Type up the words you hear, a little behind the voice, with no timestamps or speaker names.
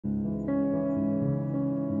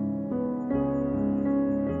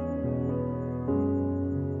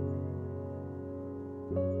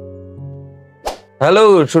Hello,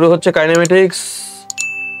 শুরু হচ্ছে kinematics.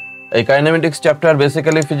 এই কাইনেমেটিক্স চ্যাপ্টার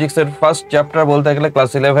বেসিক্যালি ফিজিক্সের ফার্স্ট চ্যাপ্টার বলতে গেলে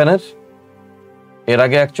ক্লাস 11-এর। এর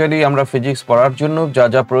আগে অ্যাকচুয়ালি আমরা ফিজিক্স পড়ার জন্য যা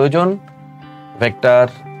যা প্রয়োজন, ভেক্টর,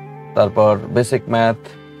 তারপর বেসিক ম্যাথ,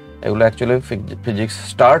 এগুলো অ্যাকচুয়ালি ফিজিক্স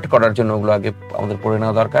স্টার্ট করার জন্য ওগুলো আগে আমাদের পড়ে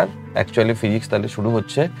নেওয়া দরকার। অ্যাকচুয়ালি ফিজিক্স তাহলে শুরু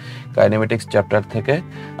হচ্ছে কাইনেমেটিক্স চ্যাপ্টার থেকে।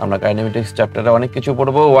 আমরা কাইনেমেটিক্স চ্যাপ্টারে অনেক কিছু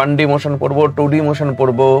পড়বো। 1D মোশন পড়বো, 2D মোশন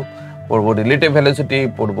পড়বো, রিলেটিভ ভেলোসিটি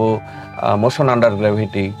পড়বো, মোশন আন্ডার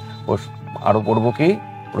গ্র্যাভিটি, আরও পড়বো কি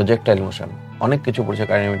প্রজেক্টাইল মোশন। অনেক কিছু পড়ছে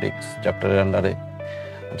কাইনেমেটিক্স চ্যাপ্টারের আন্ডারে।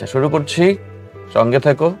 আচ্ছা, শুরু করছি, সঙ্গে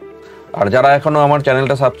থেকো। আর যারা এখনো আমার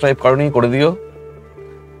চ্যানেলটা সাবস্ক্রাইব করনি, করে দিও।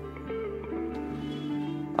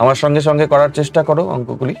 আমার সঙ্গে সঙ্গে করার চেষ্টা করো।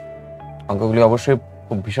 অঙ্কগুলি অবশ্যই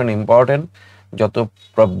খুব ভীষণ ইম্পর্টেন্ট। যত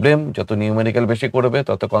প্রবলেম, যত নিউমেরিক্যাল বেশি করবে,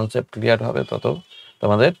 তত কনসেপ্ট ক্লিয়ার হবে, তত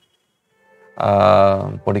তোমাদের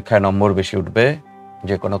পরীক্ষায় নম্বর বেশি উঠবে।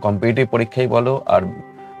 যে কোনো কম্পিটিটিভ পরীক্ষাই বলো আর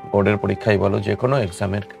বোর্ডের পরীক্ষাই বলো, যে কোনো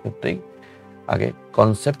এক্সামের ক্ষেত্রেই আগে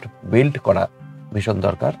কনসেপ্ট বিল্ড করা ভীষণ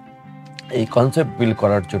দরকার। এই কনসেপ্ট বিল্ড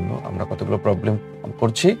করার জন্য আমরা কতগুলো প্রবলেম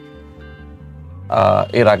করছি।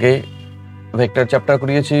 এর আগে ভেক্টর চ্যাপ্টার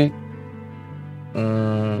করিয়েছি,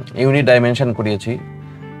 ইউনিট ডাইমেনশন করিয়েছি,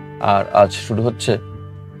 আর আজ শুরু হচ্ছে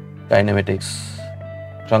কাইনেমেটিক্স।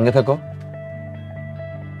 সঙ্গে থাকো।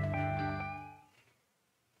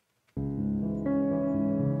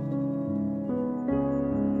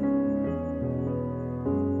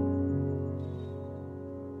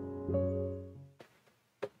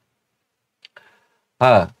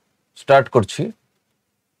 হ্যাঁ, স্টার্ট করছি।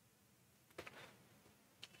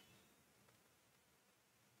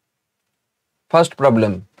 First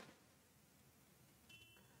problem.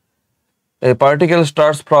 A particle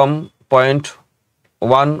starts from point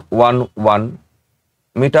 111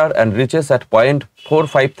 meter and reaches at point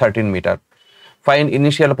 4513 meter. Find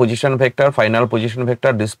initial position vector, final position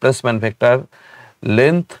vector, displacement vector,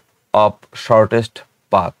 length of shortest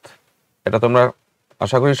path. এটা তোমরা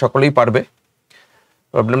আশা করি সকলেই পারবে।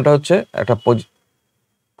 প্রবলেমটা হচ্ছে একটা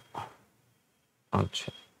আচ্ছা,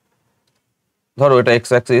 ধরো এটা এক্স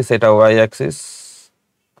অ্যাক্সিস, এটা ওয়াই অ্যাক্সিস,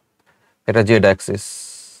 এটা জেড অ্যাক্সিস।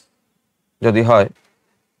 যদি হয়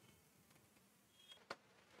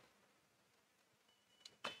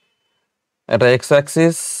এটা x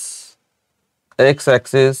Axis,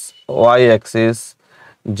 Y Axis,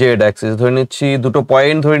 Z Axis ধরে নিচ্ছি। দুটো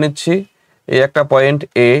পয়েন্ট ধরে নিচ্ছি, এই একটা পয়েন্ট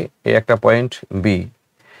এ, এই একটা পয়েন্ট বি।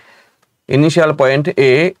 ইনিশিয়াল পয়েন্ট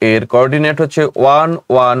এ এর কোঅর্ডিনেট হচ্ছে 1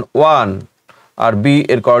 1 1 আর বি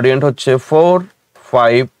এর কোঅর্ডিনেট হচ্ছে 4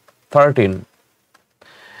 5 13।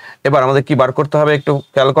 এবার আমাদের কি বার করতে হবে একটু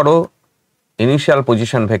খেয়াল করো। Initial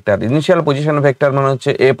position vector. Initial position vector মানে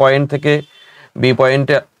হচ্ছে এ পয়েন্ট থেকে বি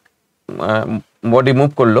পয়েন্টে বডি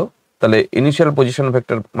মুভ করলো, তাহলে ইনিশিয়াল পজিশন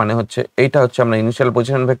ভেক্টর মানে হচ্ছে এইটা হচ্ছে আমরা ইনিশিয়াল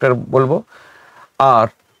পজিশন ভেক্টর বলবো, আর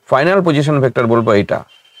ফাইনাল পজিশন ভেক্টর বলবো এইটা।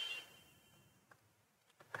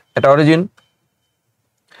 এটা অরিজিন,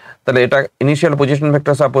 তাহলে এটা initial position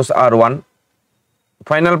vector suppose r1,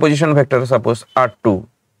 final position vector suppose r2।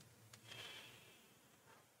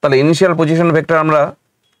 তাহলে ইনিশিয়াল পজিশন ভেক্টর আমরা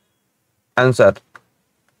answer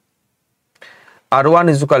r1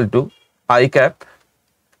 is equal to i cap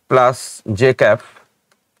plus j cap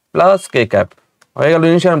plus k cap হয়ে গেল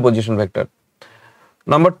initial position vector.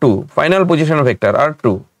 Number 2 final position vector r2,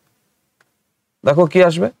 দেখো কি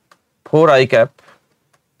আসবে 4i cap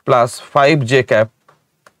plus 5j cap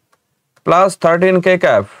plus 13k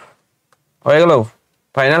cap হয়ে গেল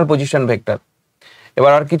final position vector.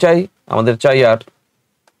 এবার আর কি চাই আমাদের? চাই আর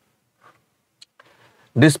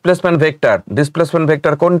ডিসপ্লেসমেন্ট ভেক্টর। ডিসপ্লেসমেন্ট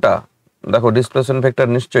ভেক্টর কোনটা? দেখো ডিসপ্লেসমেন্ট ভেক্টর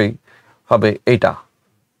নিশ্চয়ই হবে এইটা।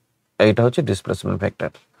 এইটা হচ্ছে ডিসপ্লেসমেন্ট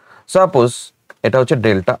ভেক্টর। সাপোজ এটা হচ্ছে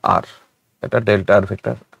ডেল্টা আর, এটা ডেল্টা আর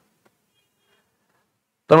ভেক্টর।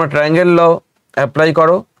 তোমরা ট্রায়াঙ্গেল ল অ্যাপ্লাই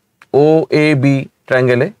করো ও A B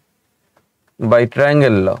ট্রায়াঙ্গেলে, by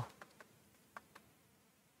triangle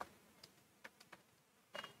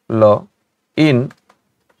law in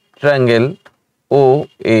triangle O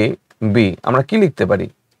A B আমরা কি লিখতে পারি?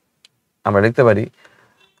 আমরা লিখতে পারি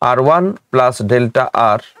r1 plus delta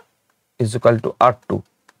R is equal to r2।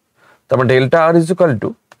 তারপর delta R is equal to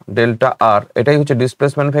delta আর, এটাই হচ্ছে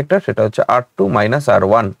ডিসপ্লেসমেন্ট ভেক্টর, সেটা হচ্ছে r2 মাইনাস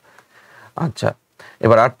r1। আচ্ছা,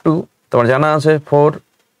 এবার r2 তোমার জানা আছে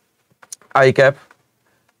 4i cap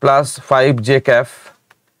plus 5j cap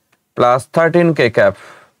plus 13k cap,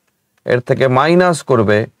 এর থেকে মাইনাস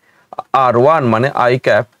করবে r1 মানে i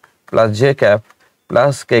cap plus j cap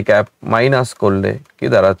plus k cap, minus করলে কি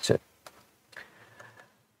দাঁড়াচ্ছে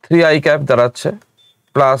 3i cap দাঁড়াচ্ছে,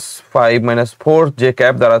 প্লাস 5 মাইনাস 4j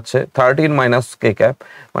cap দাঁড়াচ্ছে 13 মাইনাস k cap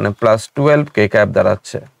মানে প্লাস 12k cap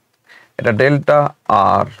দাঁড়াচ্ছে। এটা delta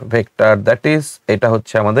R vector, that is এটা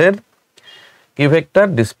হচ্ছে আমাদের কি ভেক্টর,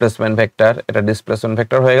 ডিসপ্লেসমেন্ট ভেক্টর। এটা ডিসপ্লেসমেন্ট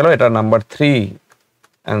ভেক্টর হয়ে গেল, এটা নাম্বার 3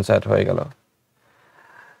 অ্যান্সার হয়ে গেল।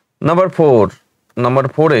 Number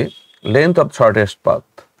 4 A length of shortest path,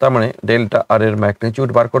 তার মানে ডেল্টা আর এর ম্যাগনিটিউড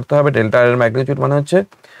বার করতে হবে। ডেল্টা আর এর ম্যাগনিটিউড মানে হচ্ছে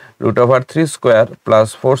 √3 square plus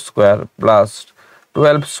 4 square plus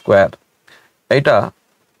 12 square, এইটা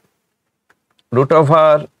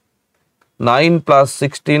 √9 প্লাস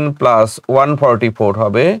 16 প্লাস 144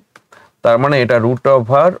 হবে, তার মানে এটা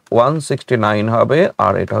 √169 হবে,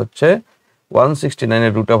 আর এটা হচ্ছে 169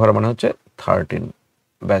 এর √, মানে হচ্ছে 13,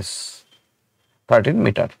 ব্যাস 13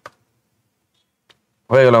 মিটার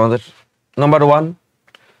হয়ে গেল আমাদের নাম্বার 1।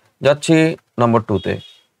 যাচ্ছি number 2-তে।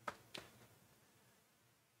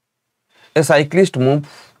 A cyclist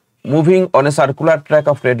moving on a circular track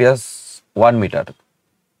of radius 1 meter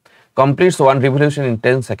completes 1 revolution in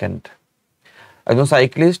 10 seconds. একজন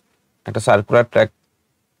সাইক্লিস্ট একটা সার্কুলার ট্র্যাক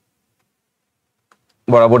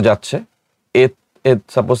বরাবর যাচ্ছে,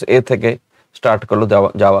 সাপোজ এ থেকে স্টার্ট করলো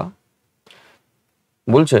যাওয়া,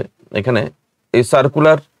 বলছে এখানে এই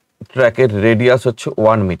সার্কুলার ট্র্যাকের রেডিয়াস হচ্ছে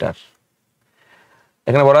 1 মিটার।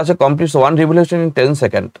 এখানে বলা আছে কমপ্লিটস 1 রিভলিউশন ইন 10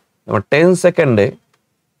 সেকেন্ড। 10 সেকেন্ডে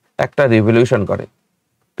একটা রিভলিউশন করে,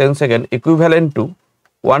 10 second equivalent to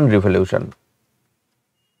 1 revolution.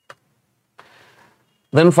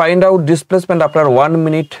 Then find out displacement after 1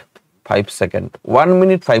 minute 5 second. 1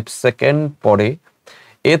 minute 5 second পরে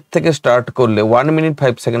এর থেকে স্টার্ট করলে 1 মিনিট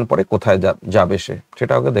 5 সেকেন্ড পরে কোথায় যাবে সে,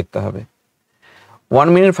 সেটা ওকে দেখতে হবে। 1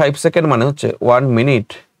 মিনিট 5 সেকেন্ড মানে হচ্ছে 1 মিনিট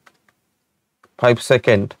 5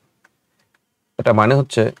 সেকেন্ড, এটা মানে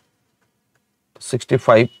হচ্ছে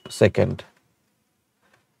 65 সেকেন্ড।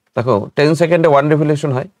 দেখো 10 সেকেন্ডে 1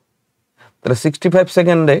 রিভলিউশন হয়, তাহলে 65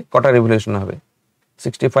 সেকেন্ডে কটা রিভলিউশন হবে,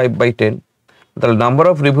 65/10, তাহলে নাম্বার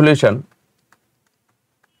অফ রিভলিউশন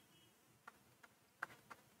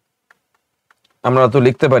আমরা তো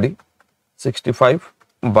লিখতে পারি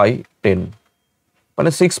 65/10, মানে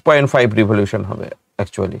 6.5 রিভলিউশন হবে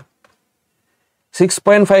অ্যাকচুয়ালি।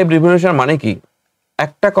 6.5 রিভলিউশন মানে কি,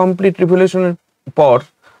 একটা কমপ্লিট রিভলিউশনের পর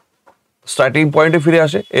স্টার্টিং পয়েন্টে ফিরে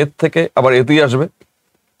আসে, এর থেকে আবার এতেই আসবে,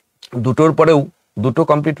 দুটোর পরেও দুটো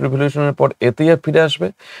কমপ্লিট রিভলিউশনের পর এতেই ফিরে আসবে,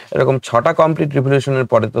 এরকম 6টা কমপ্লিট রিভলিউশনের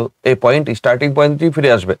পরে তো এই পয়েন্ট স্টার্টিং পয়েন্টেই ফিরে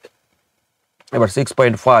আসবে। এবার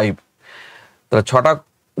 6.5, তাহলে 6টা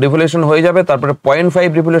রিভলিউশন হয়ে যাবে, তারপরে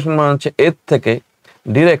 0.5 রিভলিউশন মানে হচ্ছে এর থেকে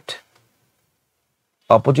direct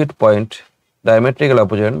opposite point, diametrical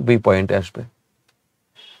opposite B পয়েন্টে আসবে।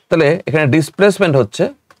 তাহলে এখানে ডিসপ্লেসমেন্ট হচ্ছে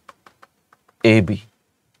এ বি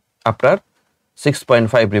আফটার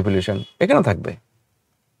 6.5 রিভলিউশন, এখানে থাকবে।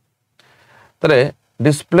 তাহলে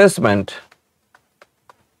ডিসপ্লেসমেন্ট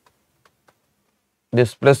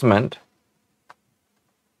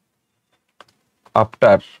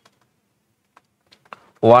আফটার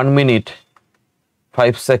 1 মিনিট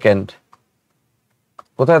 5 সেকেন্ড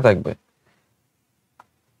কোথায় থাকবে,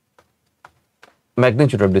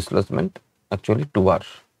 magnitude of displacement actually 2r,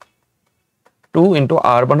 2 into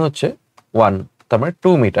r মানে হচ্ছে 1, তার মানে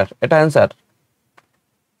 2 মিটার, এটা অ্যান্সার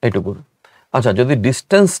এইটুকু। আচ্ছা, যদি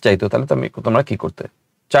ডিস্টেন্স চাইতো তাহলে তোমরা কি করতে,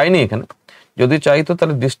 চাইনি এখানে, যদি চাইতো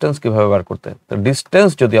তাহলে ডিস্টেন্স কিভাবে বার করতে, তো ডিস্টেন্স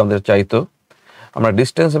যদি আমাদের চাইতো আমরা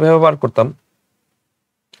ডিস্টেন্স এভাবে বার করতাম,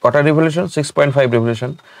 কটা রিভলিউশন, 6.5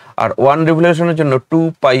 রিভলিউশন, আর 1 রিভলিউশনের জন্য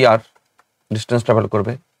 2πr ডিস্টেন্স ট্রাভেল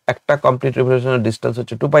করবে, একটা কমপ্লিট রিভলিউশনের ডিস্টেন্স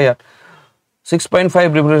হচ্ছে 2πr, 6.5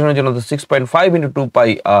 রিভলিউশনের জন্য তো 6.5 ইন্টু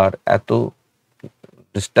 2πr এত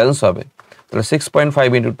ডিস্টেন্স হবে, তাহলে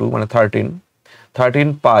 6.5 ইন্টু 2 মানে 13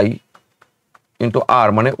 পাই ইন্টু r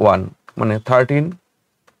মানে 1, মানে 13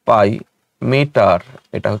 পাই মিটার,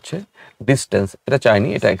 এটা হচ্ছে ডিস্টেন্স। এটা চাইনি,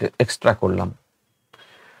 এটা এক্সট্রা করলাম।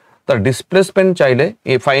 তার ডিসপ্লেসমেন্ট চাইলে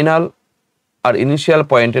এই ফাইনাল আর ইনিশিয়াল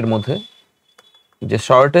পয়েন্টের মধ্যে যে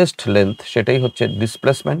শর্টেস্ট লেন্থ সেটাই হচ্ছে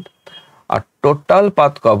ডিসপ্লেসমেন্ট, আর টোটাল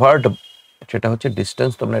পাথ কভার্ড সেটা হচ্ছে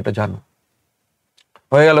ডিস্টেন্স, তোমরা এটা জানো।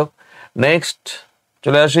 হয়ে গেল। নেক্সট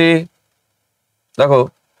চলে আসি, দেখো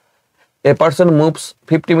a person moves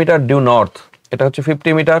 50 metre due north, এটা হচ্ছে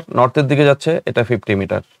 50 মিটার নর্থের দিকে যাচ্ছে, এটা 50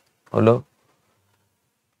 মিটার হলো।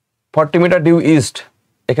 40 মিটার ডিউ ইস্ট,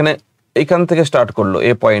 এইখান থেকে স্টার্ট করলো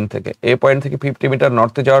এ পয়েন্ট থেকে 50 মিটার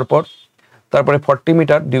নর্থে যাওয়ার পর তারপরে 40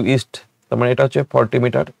 মিটার ডিউ ইস্ট, তার মানে এটা হচ্ছে 40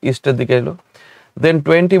 মিটার ইস্টের দিকে এলো। দেন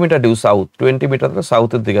 20 মিটার ডিউ সাউথ, 20 মিটার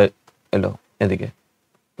সাউথের দিকে এলো, এদিকে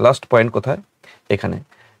লাস্ট পয়েন্ট কোথায়, এখানে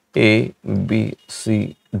এ বি সি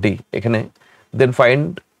ডি, এখানে। Then find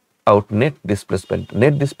out net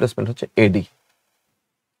displacement হচ্ছে এডি,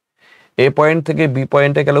 এ পয়েন্ট থেকে বি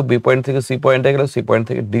পয়েন্টে গেল, বি পয়েন্ট থেকে সি পয়েন্টে গেল, সি পয়েন্ট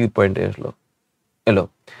থেকে ডি পয়েন্টে এলো।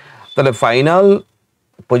 তাহলে ফাইনাল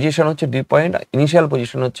পজিশন হচ্ছে ডি পয়েন্ট, ইনিশিয়াল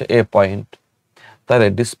পজিশন হচ্ছে এ পয়েন্ট, তাহলে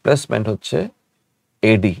ডিসপ্লেসমেন্ট হচ্ছে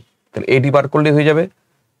এডি। তাহলে এডি বার করলে হয়ে যাবে।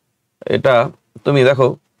 এটা তুমি দেখো,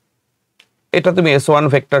 এটা তুমি S1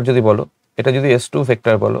 ভেক্টর যদি বলো, এটা যদি S2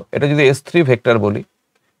 ভেক্টর বলো, এটা যদি S3 ভেক্টর বলি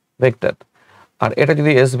ভেক্টর, আর এটা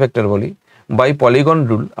যদি S ভেক্টর বলি, বাই পলিগন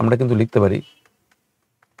রুল আমরা কিন্তু লিখতে পারি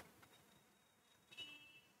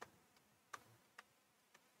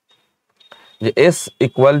যে S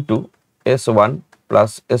equal to S1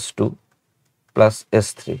 plus S2 plus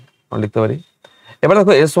S3 আমরা লিখতে পারি। এবার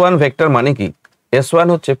দেখো S1 ভেক্টর মানে কি, S1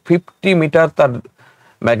 হচ্ছে 50 মিটার তার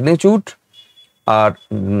ম্যাগনিটিউড, আর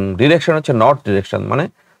ডিরেকশন হচ্ছে নর্থ ডিরেকশন, মানে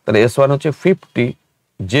তাহলে S1 হচ্ছে 50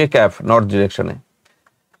 J cap north ডিরেকশনে,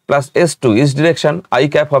 plus S2 east direction I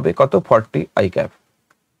cap হবে কত 40 আই ক্যাপ,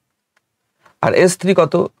 আর S3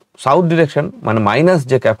 কত সাউথ ডিরেকশন মানে মাইনাস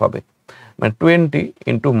জে ক্যাপ হবে, মানে 20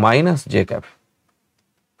 ইন্টু মাইনাস জে ক্যাপ।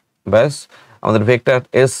 ব্যাস আমাদের ভেক্টর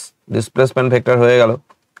S ডিসপ্লেসমেন্ট ভেক্টর হয়ে গেল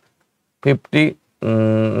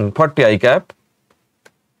 40 I cap,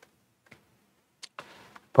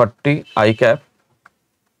 40 I cap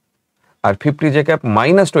R 50 J cap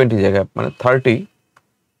minus 20 J cap মানে 30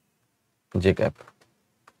 জে ক্যাপ।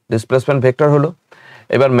 ডিসপ্লেসমেন্ট ভেক্টর হলো।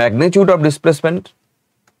 এবার ম্যাগনিটিউড অফ ডিসপ্লেসমেন্ট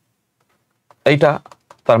এইটা,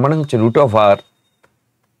 তার মানে হচ্ছে root of R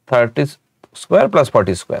 30 square plus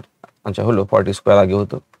 40 square. আচ্ছা হলো 40 স্কোয়ার আগে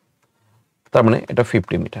হতো, তার মানে এটা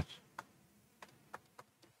 50 মিটার।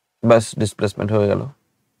 ব্যাস ডিসপ্লেসমেন্ট হয়ে গেল।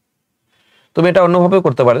 তুমি এটা অন্যভাবে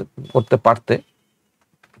করতে পারতে,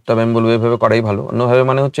 তবে আমি বলবো এইভাবে করাই ভালো। অন্যভাবে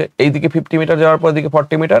মানে হচ্ছে এইদিকে 50 মিটার যাওয়ার পর এদিকে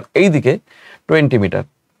 40 মিটার, এইদিকে 20 মিটার,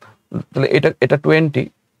 তাহলে এটা 20,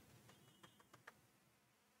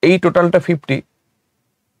 এই টোটালটা 50,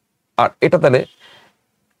 আর এটা তাহলে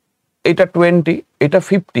এটা 20, এটা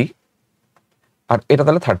 50, আর এটা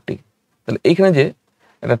তাহলে 30। তাহলে এইখানে যে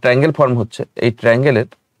একটা ট্রায়াঙ্গেল ফর্ম হচ্ছে, এই ট্রায়াঙ্গেলের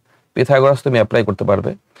পিথাগোরাস তুমি অ্যাপ্লাই করতে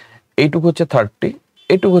পারবে। এইটুকু হচ্ছে 30,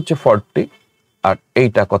 এইটুকু হচ্ছে 40, আর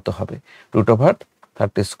এইটা কত হবে root over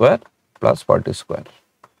 30 square plus 40 square.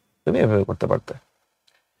 তুমি এভাবে করতে পারতে।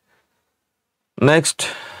 Next,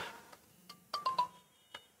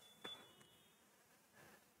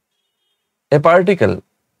 a particle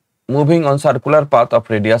moving on circular path of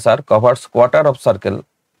radius r covers quarter of circle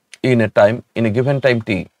in a given time t,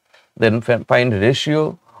 then find ratio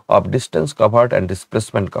of distance covered and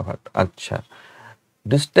displacement covered. আচ্ছা,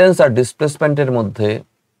 distance আর ডিসপ্লেসমেন্টের মধ্যে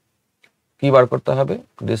কি বার করতে হবে,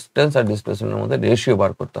 distance আর ডিসপ্লেসমেন্টের মধ্যে রেশিও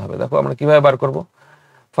বার করতে হবে। দেখো আমরা কিভাবে বার করব।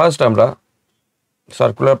 ফার্স্ট আমরা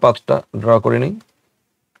সার্কুলার পাথটা ড্র করে নিই।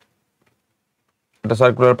 এটা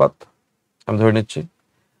সার্কুলার পাথ আমি ধরে নিচ্ছি।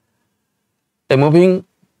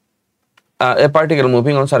 A particle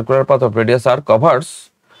moving on circular path of radius r covers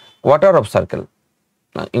quarter of circle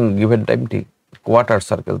in given time t, quarter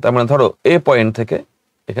circle। তার মানে ধরো A পয়েন্ট থেকে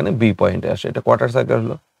এখানে B পয়েন্টে আসে, এটা কোয়ার্টার সার্কেল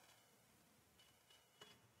হলো।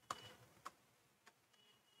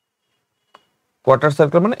 কোয়ার্টার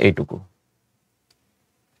সার্কেল মানে এইটুকু,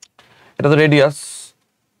 এটা তো রেডিয়াস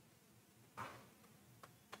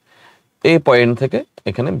A পয়েন্ট থেকে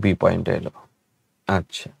এখানে B পয়েন্টে এলো।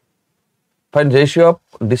 আচ্ছা, find ratio of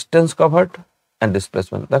distance covered and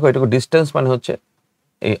displacement. দেখো এটুকু ডিস্টেন্স মানে হচ্ছে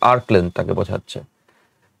এই আর্ক লেন্থটাকে বোঝাচ্ছে,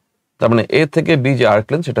 তার মানে A থেকে B যে আর্ক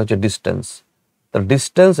লেন্থ সেটা হচ্ছে ডিস্টেন্স। তার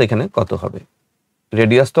ডিস্টেন্স এখানে কত হবে,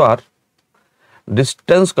 রেডিয়াস তো আর,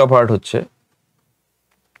 ডিস্টেন্স কভার্ড হচ্ছে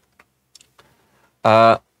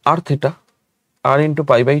আর theta, R into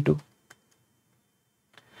pi by 2,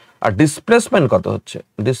 R displacement কত হচ্ছে,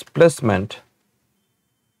 ডিসপ্লেসমেন্ট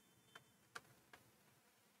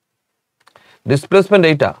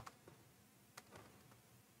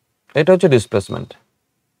এটা হচ্ছে ডিসপ্লেসমেন্ট।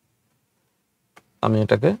 আমি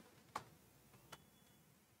এটাকে,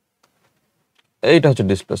 এইটা হচ্ছে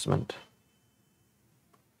ডিসপ্লেসমেন্ট।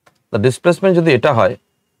 ডিসপ্লেসমেন্ট যদি এটা হয়,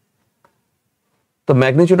 তো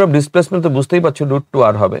ম্যাগনিটিউড অফ ডিসপ্লেসমেন্ট তো বুঝতেই পারছো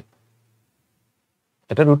 √2r হবে,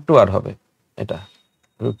 এটা √2r হবে, এটা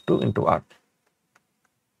 √2 into r।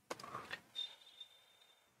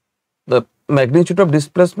 The magnitude of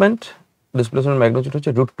displacement magnitude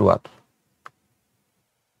হচ্ছে √2r।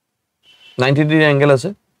 90 ডিগ্রি অ্যাঙ্গেল আছে,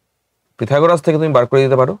 পিথাগোরাস থেকে তুমি বার করে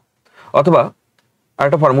দিতে পারো, অথবা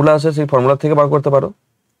আরেকটা ফর্মুলা আছে, সেই ফর্মুলা থেকে বার করতে পারো।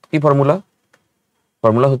 কি ফর্মুলা?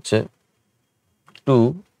 ফর্মুলা হচ্ছে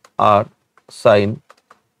 2r sin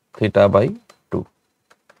theta by 2,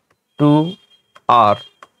 2r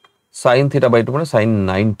sin theta by 2 মানে sin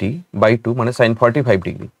 90 বাই 2 মানে sin 45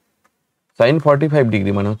 ডিগ্রি, sin 45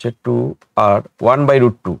 ডিগ্রি মানে হচ্ছে 2r 1 বাই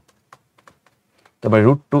 √2, তারপরে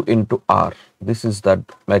 √2 into r। This is the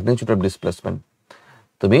magnitude of displacement.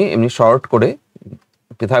 তুমি এমনি শর্ট করে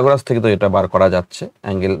পিথাগোরাস থেকে তো এটা বার করা যাচ্ছে,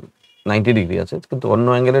 অ্যাঙ্গেল 90 ডিগ্রি আছে, কিন্তু অন্য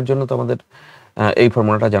অ্যাঙ্গেলের জন্য তো আমাদের এই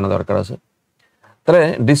ফর্মুলাটা জানা দরকার আছে। তাহলে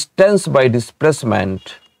distance by displacement,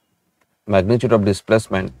 magnitude of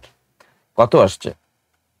displacement কত আসছে?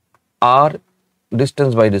 আর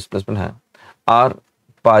ডিস্টেন্স বাই ডিসপ্লেসমেন্ট, হ্যাঁ, আর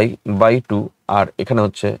পাই বাই 2, আর এখানে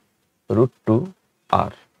হচ্ছে √2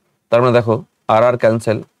 আর। তার মানে দেখো আর আর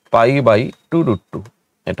ক্যান্সেল, পাই বাই 2 √2,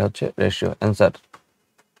 এটা হচ্ছে রেশিও, অ্যান্সার।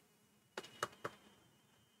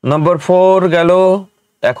 নাম্বার 4 গেল,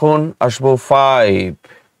 এখন আসবো 5।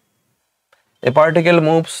 এ particle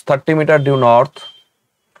moves 30 metre due north,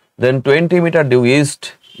 দেন 20 মিটার ডিউ ইস্ট,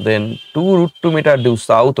 দেন 2 √2 মিটার ডিউ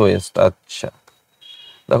সাউথ ওয়েস্ট। আচ্ছা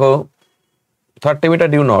দেখো 30 metre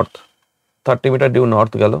due north, 30 metre due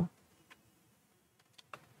north গেল,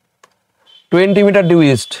 20 মিটার ডিউ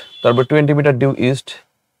ইস্ট, তারপর 20 মিটার ডিউ ইস্ট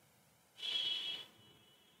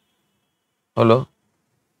হলো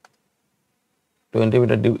 20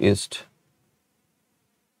 মিটার ডিউ ইস্ট,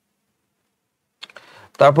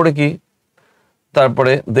 তারপরে কি,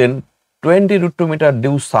 তারপরে দেন 20 √2 মিটার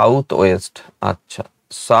ডিউ সাউথ ওয়েস্ট। আচ্ছা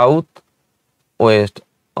south West,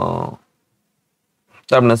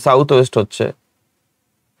 তার মানে সাউথ ওয়েস্ট হচ্ছে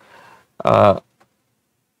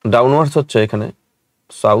ডাউনওয়ার্ডস হচ্ছে এখানে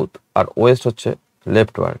সাউথ, আর ওয়েস্ট হচ্ছে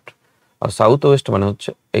লেফটওয়ার্ড, আর সাউথ ওয়েস্ট মানে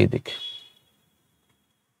হচ্ছে এই দিক,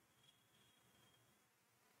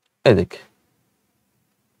 এই দিক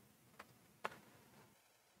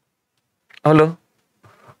হলো।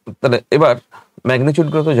 তাহলে এবার ম্যাগনিটিউড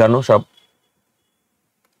গুলো তো জানো সব,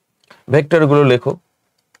 ভেক্টর গুলো লেখো।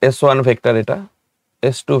 S1 ভেক্টর এটা,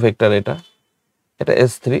 S2 ভেক্টর এটা, এটা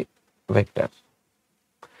S3 ভেক্টর।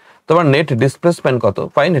 তোমার নেট ডিসপ্লেসমেন্ট কত?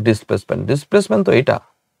 Find displacement. ডিসপ্লেসমেন্ট তো এটা,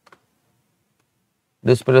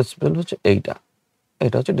 ডিসপ্লেসমেন্ট হচ্ছে এইটা,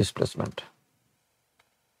 এটা হচ্ছে ডিসপ্লেসমেন্ট।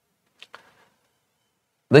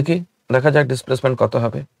 দেখি, দেখা যাক ডিসপ্লেসমেন্ট কত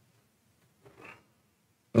হবে।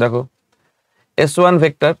 দেখো S1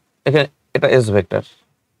 ভেক্টর, এখানে এটা S ভেক্টর,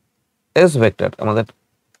 S ভেক্টর আমাদের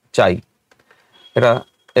চাই, এটা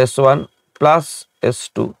S1 plus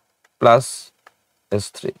S2 plus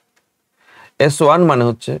S3। S1 মানে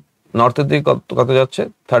হচ্ছে নর্থের দিকে কত যাচ্ছে?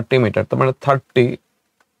 30 মিটার, তার মানে 30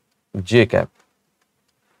 জে ক্যাপ,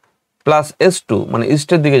 প্লাস S2 মানে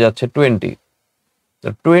ইস্টের দিকে যাচ্ছে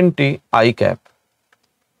 20 আই ক্যাপ।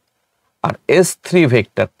 আর S3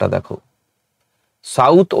 ভেক্টরটা দেখো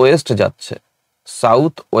সাউথ ওয়েস্ট যাচ্ছে,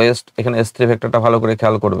 সাউথ ওয়েস্ট, এখানে S3 ভেক্টরটা ভালো করে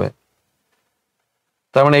খেয়াল করবে,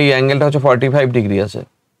 তার মানে এই অ্যাঙ্গেলটা হচ্ছে 45 ডিগ্রি আছে।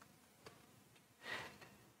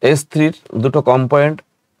 S3 দুটো কম্পোনেন্ট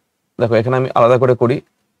দেখো, এখানে আমি আলাদা করে করি,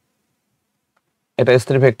 এটা S3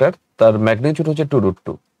 ভেক্টর, তার ম্যাগনিটিউড হচ্ছে 2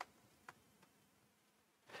 √2।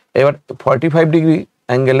 এবার 45 ডিগ্রি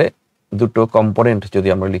অ্যাঙ্গেলে দুটো কম্পোনেন্ট যদি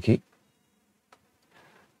আমরা লিখি,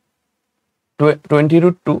 20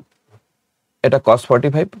 √2 এটা cos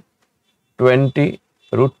 45, 20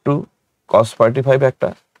 √2 cos 45 একটা,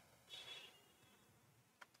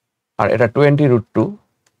 আর এটা 20 √2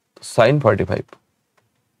 sin 45,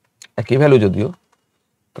 একই ভ্যালু যদিও।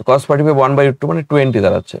 তো cos 45 1/√2 মানে 20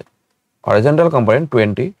 দাঁড়াচ্ছে। হরিজন্টাল কম্পোনেন্ট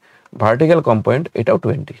 20, ভার্টিক্যাল কম্পোনেন্ট এটাও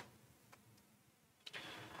 20।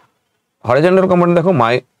 হরিজন্টাল কম্পোনেন্ট দেখো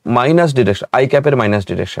minus direction, I ক্যাপের minus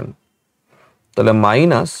direction, তাহলে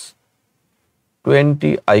minus 20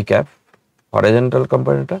 I cap horizontal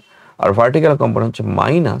কম্পোনেন্টটা, R vertical component হচ্ছে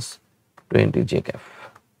মাইনাস 20 জে ক্যাপ।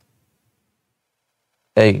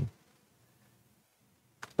 এই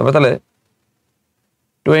এবার তাহলে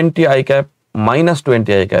 20 I cap minus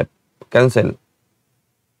 20 I cap cancel,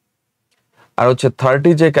 আর হচ্ছে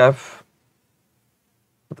 30 জে ক্যাপ,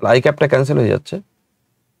 আই ক্যাপটা ক্যান্সেল হয়ে যাচ্ছে,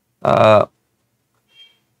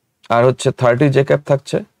 আর হচ্ছে 30 জে ক্যাপ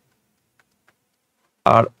থাকছে,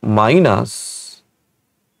 আর মাইনাস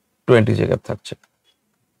 20 জে ক্যাপ থাকছে,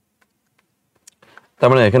 তার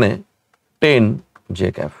মানে এখানে 10 জে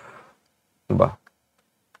ক্যাপ। বাহ,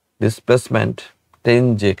 displacement 10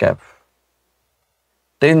 J cap.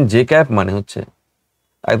 10 J cap মানে হচ্ছে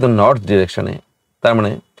একদম নর্থ ডিরেকশনে, তার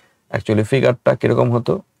মানে অ্যাকচুয়ালি ফিগারটা কিরকম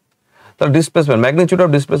হতো? তাহলে ডিসপ্লেসমেন্ট, ম্যাগনিটিউড অফ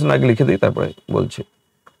ডিসপ্লেসমেন্ট আগে লিখে দিই, তারপরে বলছি।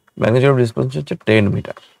 ম্যাগনিটিউড অফ ডিসপ্লেসমেন্ট হচ্ছে 10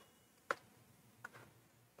 মিটার।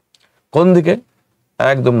 কোন দিকে?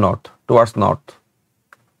 একদম নর্থ, টুয়ার্ডস নর্থ।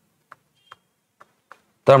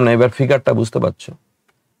 তার মানে এবার ফিগারটা বুঝতে পারছো,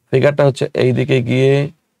 ফিগারটা হচ্ছে এই দিকে গিয়ে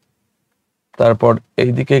তারপর এই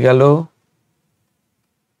দিকে গেল,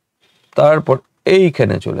 তারপর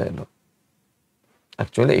এইখানে চলে এলো,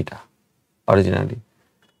 অ্যাকচুয়ালি এইটা অরিজিনালি।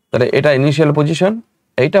 তাহলে এটা ইনিশিয়াল পজিশন,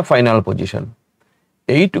 এইটা ফাইনাল পজিশন,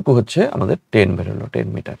 এইটুকু হচ্ছে আমাদের 10 বেরোলো, 10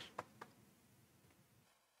 মিটার।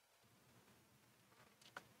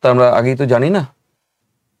 তা আমরা আগেই তো জানি না,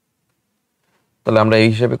 তাহলে আমরা এই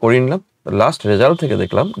হিসেবে করে নিলাম। লাস্ট রেজাল্ট থেকে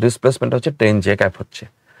দেখলাম ডিসপ্লেসমেন্ট হচ্ছে 10 j ক্যাপ হচ্ছে,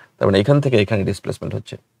 তার মানে এখান থেকে এখানে ডিসপ্লেসমেন্ট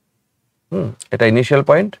হচ্ছে। এটা ইনিশিয়াল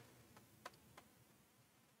পয়েন্ট,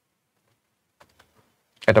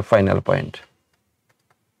 এটা ফাইনাল পয়েন্ট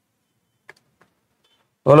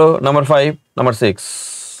হলো। Number 5, number 6,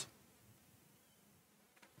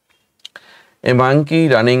 a monkey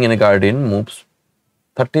running in a garden moves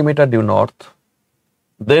 30 meter due north,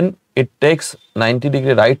 then it takes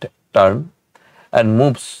 90-degree right turn and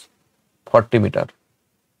moves 40 meter,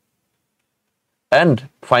 and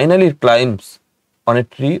finally it climbs on a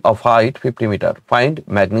tree of height 50 meter. Find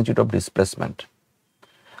magnitude of displacement.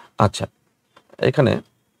 আচ্ছা, এখানে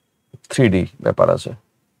 3D ব্যাপার আছে।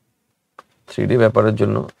 3D ব্যাপারের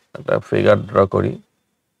জন্য একটা figure draw করি।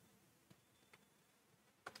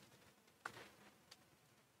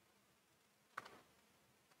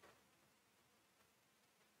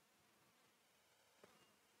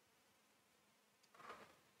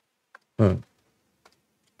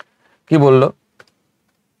 কি বললো,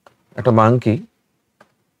 একটা মাঙ্কি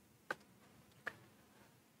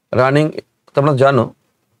রানিং, তোমরা জানো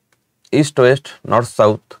ইস্ট ওয়েস্ট নর্থ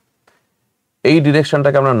সাউথ, এই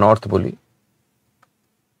ডিরেকশনটাকে আমরা নর্থ বলি,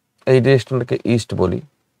 এই ডিরেকশনটাকে ইস্ট বলি,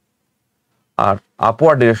 আর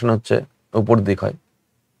আপওয়ার্ড ডিরেকশন হচ্ছে উপর দিক হয়।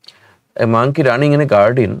 এ monkey running in a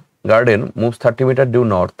garden moves 30 metre due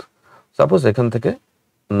north. Suppose এখান থেকে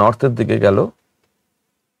নর্থের দিকে গেল,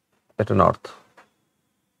 এটা নর্থ,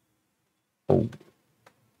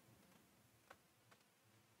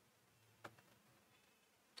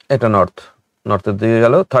 এটা নর্থের দিকে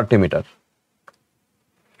গেল 30 মিটার,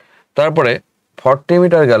 তারপরে 40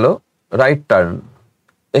 মিটার গেল রাইট টার্ন,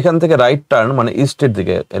 এখান থেকে রাইট টার্ন মানে ইস্টের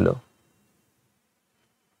দিকে এলো,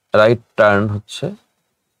 রাইট টার্ন হচ্ছে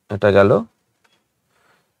এটা গেল,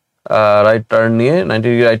 রাইট টার্ন নিয়ে 90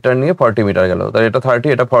 ডিগ্রি রাইট টার্ন নিয়ে 40 মিটার গেল, তাহলে এটা 30,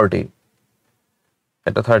 এটা 40,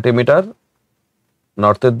 এটা 30 মিটার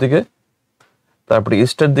নর্থের দিকে, তারপরে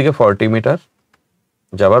ইস্টের দিকে 40 মিটার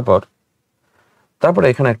যাবার পর, তারপরে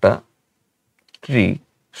এখানে একটা ট্রি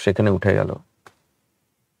সেখানে উঠে গেল,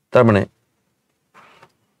 তার মানে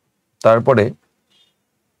তারপরে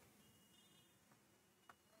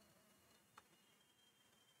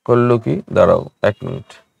করলো কি, দাঁড়াও 1 মিনিট,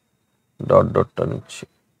 ডটটা নিচ্ছি,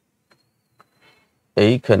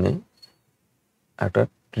 এইখানে একটা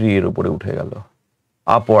ট্রির উপরে উঠে গেল,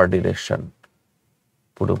 আপওয়ার্ড ডিরেকশন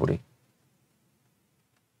পুরোপুরি।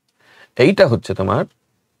 এইটা হচ্ছে তোমার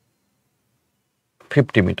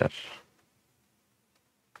 50 মিটার,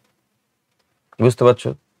 বুঝতে পারছো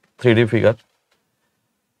 3D ফিগার।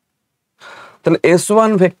 তাহলে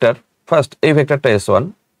S1 ভেক্টর, ফার্স্ট এই ভেক্টরটা S1,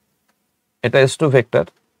 এটা S2 ভেক্টর,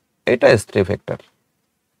 এটা S3 ভেক্টর।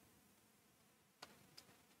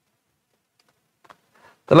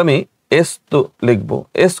 তাহলে আমি S তো লিখবো,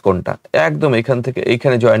 S কোনটা, একদম এখান থেকে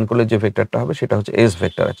এইখানে জয়েন করলে যে ভেক্টরটা হবে সেটা হচ্ছে S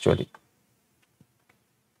vector. Actually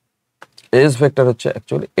S vector হচ্ছে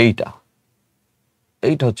অ্যাকচুয়ালি এইটা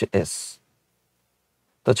হচ্ছে S।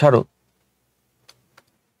 তো ছাড়ো,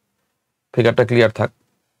 ফিগারটা ক্লিয়ার থাক।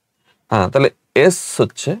 হ্যাঁ, তাহলে S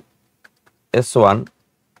হচ্ছে S1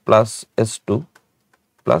 plus S2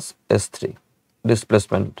 plus S3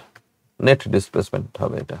 displacement, net displacement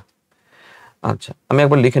হবে এটা। আচ্ছা, আমি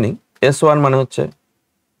একবার লিখে নিই। S1 মানে হচ্ছে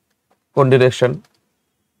কোন ডিরেকশন,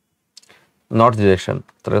 নর্থ ডিরেকশন,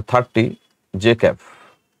 তাহলে 30 j ক্যাপ।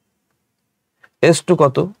 S2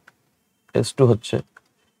 কত, S2 হচ্ছে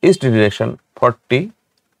east direction 40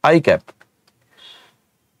 I cap,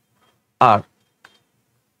 R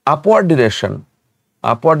upward direction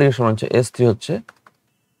হচ্ছে S3 হচ্ছে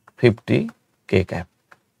 50 k ক্যাপ।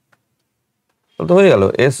 তো হয়ে গেল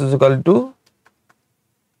S is equal to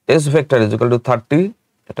S vector is equal to 30,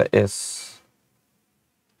 এটা S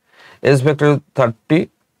vector 30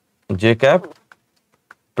 j cap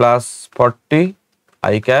plus 40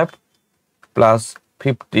 I cap plus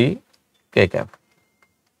 50 k cap.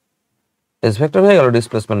 S vector হয়ে গেল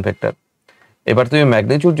displacement vector. এবার তুমি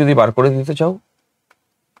ম্যাগনিটিউড যদি বার করে দিতে চাও,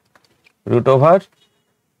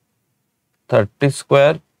 √30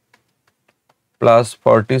 square plus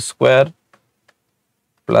 40 square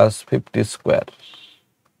plus 50 square.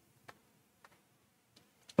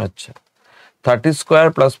 আচ্ছা, 30 স্কোয়ার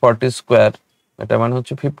প্লাস 40 স্কোয়ার, এটা মানে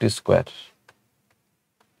হচ্ছে 50 স্কোয়ার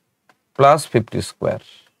প্লাস 50 স্কোয়ার,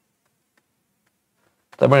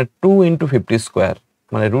 তার মানে 2 ইন্টু 50 স্কোয়ার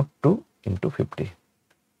মানে √2 ইন্টু 50,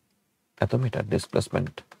 এত metre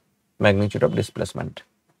displacement, magnitude of displacement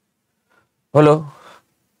হলো।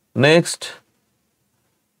 Next,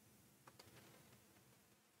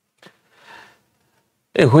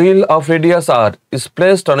 a wheel of radius r is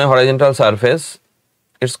placed on a horizontal surface.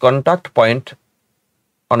 Its contact point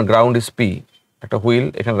on ground is P. একটা wheel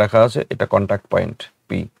এখানে রাখা আছে, এটা contact point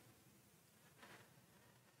P.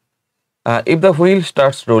 If the wheel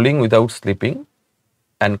starts rolling without slipping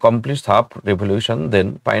and completes half revolution, then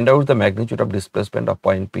find out the magnitude of displacement of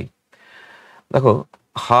point P. দেখো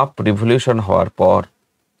half revolution হওয়ার পর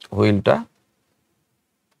হুইলটা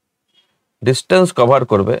distance cover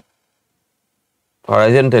করবে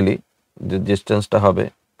horizontally, যে ডিস্টেন্সটা হবে,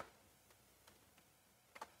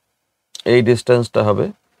 এই ডিস্টেন্সটা হবে,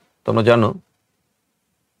 তোমরা জানো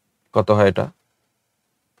কত হয়, এটা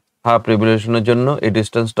হাফ রিভলিউশনের জন্য এই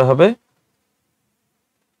ডিস্টেন্সটা হবে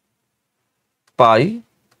পাই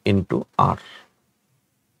ইন্টু আর।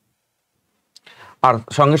 আর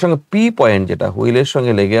সঙ্গে সঙ্গে পি পয়েন্ট, যেটা হুইলের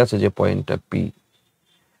সঙ্গে লেগে আছে যে পয়েন্টটা পি,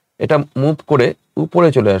 এটা মুভ করে উপরে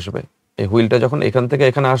চলে আসবে। এই হুইলটা যখন এখান থেকে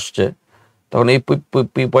এখানে আসছে, তখন এই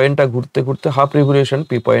পি পয়েন্টটা ঘুরতে ঘুরতে হাফ রিভলিউশন,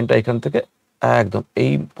 পি পয়েন্টটা এখান থেকে একদম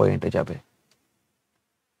এই পয়েন্টে যাবে।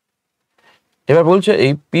 এবার বলছে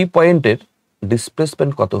এই পি পয়েন্টের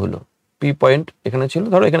ডিসপ্লেসমেন্ট কত হলো। পি পয়েন্ট এখানে ছিল,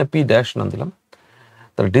 ধরো এখানে পি ড্যাশ নাম দিলাম,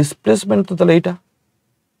 তাহলে ডিসপ্লেসমেন্ট তো তাহলে এইটা,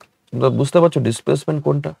 বুঝতে পারছো ডিসপ্লেসমেন্ট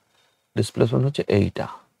কোনটা? ডিসপ্লেসমেন্ট হচ্ছে এইটা,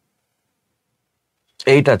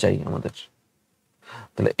 এইটা চাই আমাদের।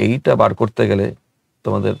 তাহলে এইটা বার করতে গেলে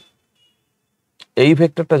তোমাদের এই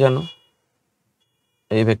ভেক্টরটা জানো,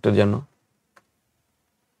 এই ভেক্টর জানো,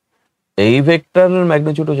 এই ভেক্টরের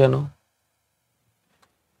ম্যাগনিটিউডও জানো,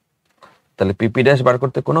 তাহলে পিপি ড্যাশ বার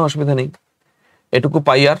করতে কোনো অসুবিধা নেই। এটুকু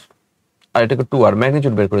পাই আর এটুকু 2r,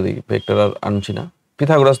 ম্যাগনিটিউড বের করে দিই, ভেক্টর আর আনছি না,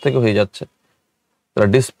 পিথাগোরাস থেকে হয়ে যাচ্ছে। তাহলে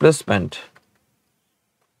displacement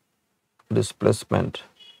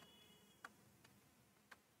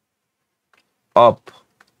of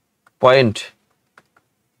point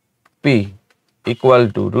P equal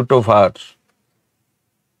to root over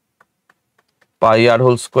pi r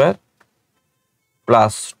whole square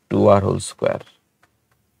plus 2r whole square।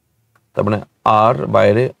 তার মানে r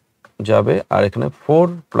বাইরে যাবে আর এখানে 4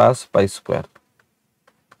 plus pi square।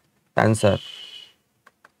 Answer.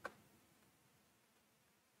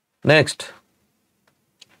 Next,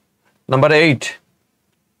 number 8,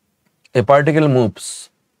 a particle moves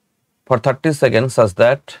for 30 seconds such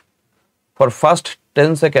that for first 10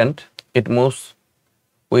 seconds it moves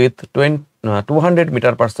with 200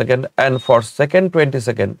 meter per second, and for second 20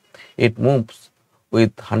 second it moves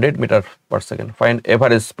with 100 meter per second. Find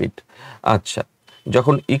average speed. আচ্ছা,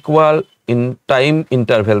 যখন equal in time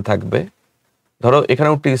interval থাকবে, ধরো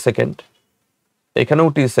এখানেও t second, এখানেও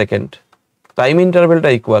t second, time ইন্টারভেলটা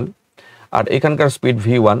equal, আর এখানকার speed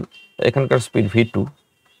v1, এখানকার speed v2,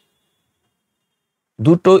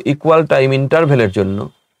 দুটো equal time ইন্টারভেলের জন্য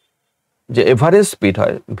যে এভারেজ স্পিড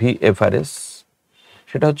হয় ভি এভারেজ,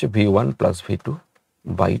 সেটা হচ্ছে v1 প্লাস v2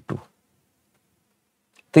 বাই 2।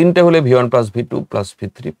 তিনটে হলে v1 plus v2 plus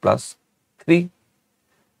v3 plus 3।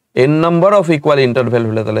 n number of equal interval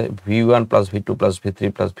হলে তাহলে v1 plus v2 plus v3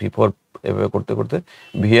 plus v4 এভাবে করতে করতে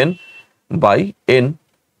vn বাই n।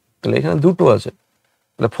 তাহলে এখানে দুটো আছে,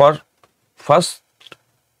 তাহলে for first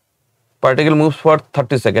particle moves for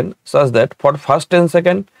 30 seconds such that for first 10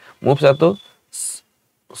 second moves এত,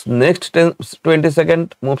 next 20 second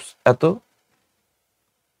moves এত।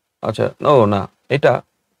 আচ্ছা না, এটা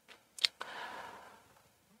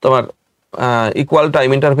তোমার ইকুয়াল টাইম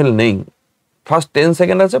ইন্টারভেল নেই, ফার্স্ট 10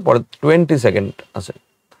 সেকেন্ড আছে, পরে 20 সেকেন্ড আছে।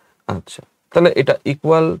 আচ্ছা, তাহলে এটা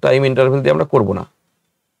ইকুয়াল টাইম ইন্টারভেল দিয়ে আমরা করব না।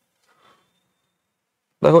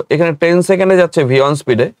 দেখো এখানে 10 সেকেন্ডে যাচ্ছে v1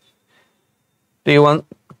 স্পিডে, t1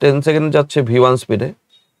 10 সেকেন্ড যাচ্ছে v1 স্পিডে,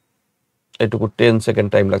 এটুকু 10 সেকেন্ড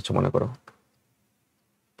টাইম লাগছে মনে করো,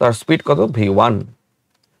 তার স্পিড কত v1।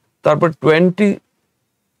 তারপর 20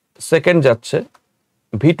 সেকেন্ড যাচ্ছে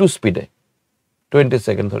v2 স্পিডে, 20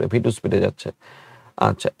 সেকেন্ড ধরে v2 স্পিডে যাচ্ছে।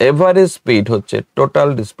 আচ্ছা, এভারেজ স্পিড হচ্ছে total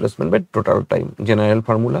displacement by total time, general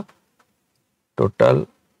formula, total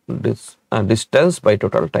distance by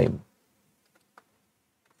total time.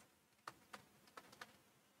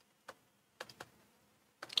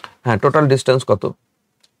 হ্যাঁ, টোটাল ডিস্টেন্স কত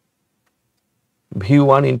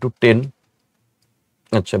v1 ইন্টু 10।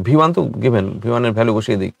 আচ্ছা, v1 তো গিভেন, v1 এর ভ্যালু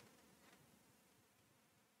বসিয়ে দিই।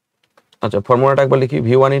 আচ্ছা, ফর্মুলাটা একবার লিখি,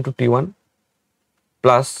 v1 into t1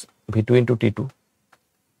 plus v2 into t2,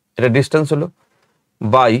 এটা ডিস্টেন্স হলো,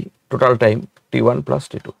 by total time t1 plus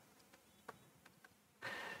t2।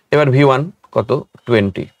 এবার v1 কত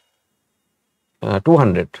 20,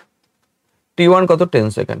 200, t1 কত 10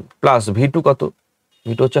 সেকেন্ড, প্লাস v2 কত,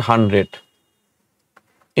 v2 হচ্ছে 100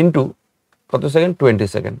 ইন্টু কত সেকেন্ড 20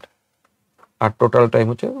 সেকেন্ড, আর টোটাল টাইম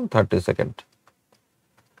হচ্ছে 30 সেকেন্ড।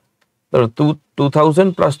 ধরো 2000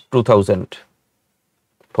 প্লাস 2000,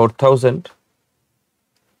 4000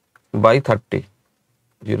 বাই 30,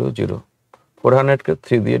 0 0, 400 কে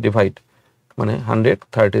 3 দিয়ে ডিভাইড, মানে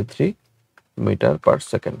 133 মিটার পার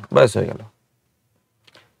সেকেন্ড। ব্যাস হয়ে গেল।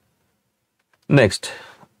 Next,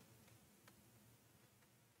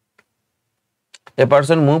 a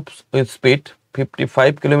person moves with speed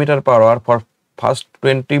 55 km per hour for first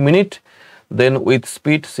 20 minutes, then with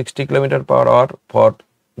speed 60 km per hour for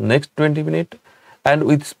next 20 minutes, and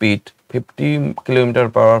with speed 50 km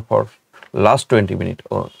per hour for last 20 minutes.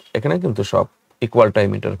 ও এখানে কিন্তু সব equal time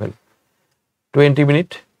interval. 20 minute,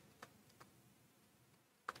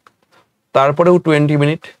 তারপরেও 20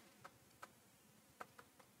 minute,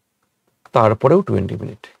 তারপরেও 20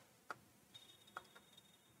 minute.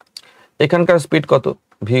 এখানকার speed কত?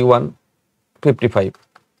 v1 55,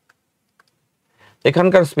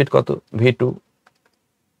 এখানকার speed কত? v2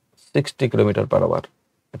 60 kilometre per hour,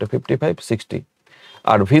 এটা 55 60,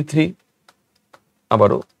 আর v3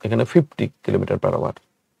 আবারও এখানে 50 কিলোমিটার পার আওয়ার।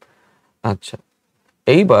 আচ্ছা,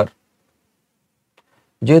 এইবার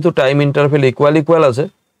যেহেতু টাইম ইন্টারভ্যাল ইকুয়াল আছে,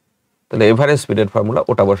 তাহলে এভারেজ স্পিডের ফর্মুলা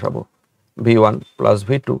ওটা বসাবো, v1 plus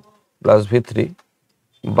v2 plus v3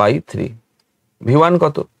 by 3। v1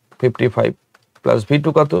 কত? 55 প্লাস v2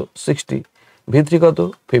 কত? 60, v3 কত?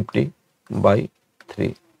 50 বাই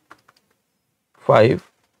 3, 5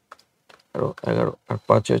 আর 11 আর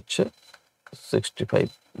 5 হচ্ছে 65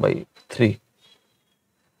 বাই 3,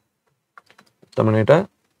 তার মানে এটা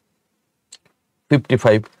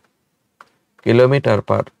 55 কিলোমিটার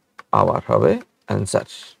পার আওয়ার হবে অ্যান্সার।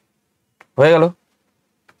 হয়ে গেল।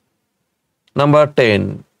 Number 10,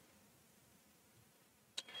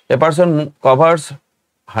 a person covers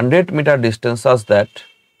 100 meter distance such that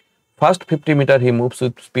first 50 meter he moves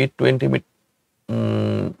with speed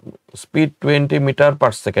 20 meter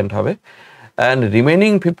per second হবে, and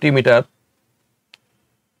remaining 50 meter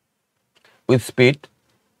with speed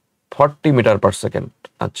 40 meter per second।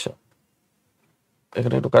 আচ্ছা,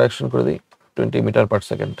 এখানে একটু কারেকশন করে দিই, 20 মিটার পার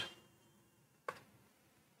সেকেন্ড।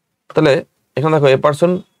 তাহলে এখানে দেখো, a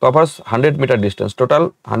person covers 100 metre distance, total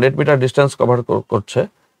 100 metre distance cover করছে।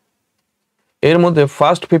 এর মধ্যে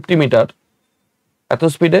ফার্স্ট 50 মিটার এত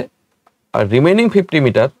স্পিডে আর রিমেনিং 50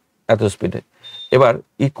 মিটার এত স্পিডে। এবার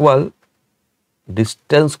ইকুয়াল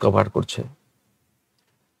ডিস্টেন্স কভার করছে,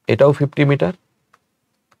 এটাও 50 মিটার,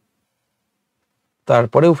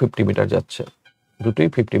 তারপরেও 50 মিটার যাচ্ছে, দুটোই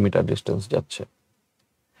 50 মিটার ডিস্টেন্স যাচ্ছে।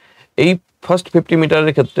 এই ফার্স্ট 50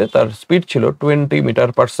 মিটারের ক্ষেত্রে তার স্পিড ছিল 20 মিটার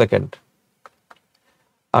পার সেকেন্ড,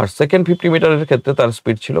 আর সেকেন্ড 50 মিটারের ক্ষেত্রে তার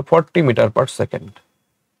স্পিড ছিল 40 মিটার পার সেকেন্ড।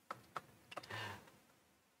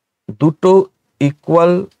 দুটো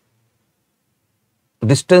ইকুয়াল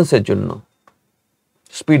ডিস্টেন্সের জন্য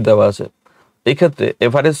স্পিড দেওয়া আছে। এই ক্ষেত্রে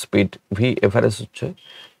এভারেজ স্পিড ভি এভারেজ হচ্ছে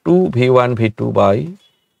 2v1 v2 by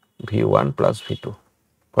v1 plus v2।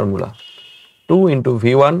 Formula 2 into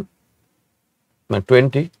v1 মানে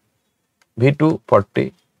 20, v2 40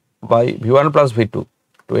 by v1 plus v2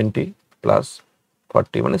 20 plus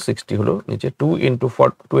 40 মানে 60 হলো, নিচে 2 ইন্টু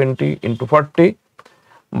 20 ইন্টু 40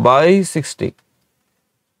 বাই 60,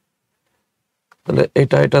 তাহলে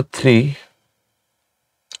এটা 3,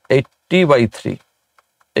 80 বাই 3,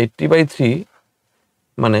 80 বাই 3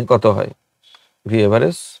 মানে কত হয়? ভি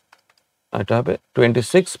এভারেজ এটা হবে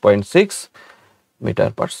 26.6 মিটার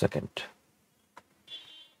পার সেকেন্ড।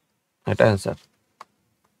 এটা অ্যান্সার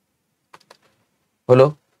হলো।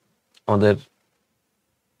 আমাদের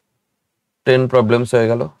 10 প্রবলেমস হয়ে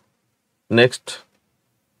গেল। নেক্সট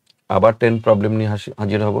আবার 10 প্রবলেম নিয়ে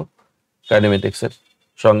হাজির হব কাইনেমেটিক্সের।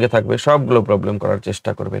 সঙ্গে থাকবে, সবগুলো প্রবলেম করার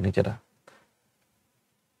চেষ্টা করবে নিজেরা।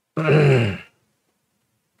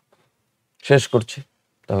 শেষ করছি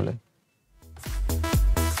তাহলে।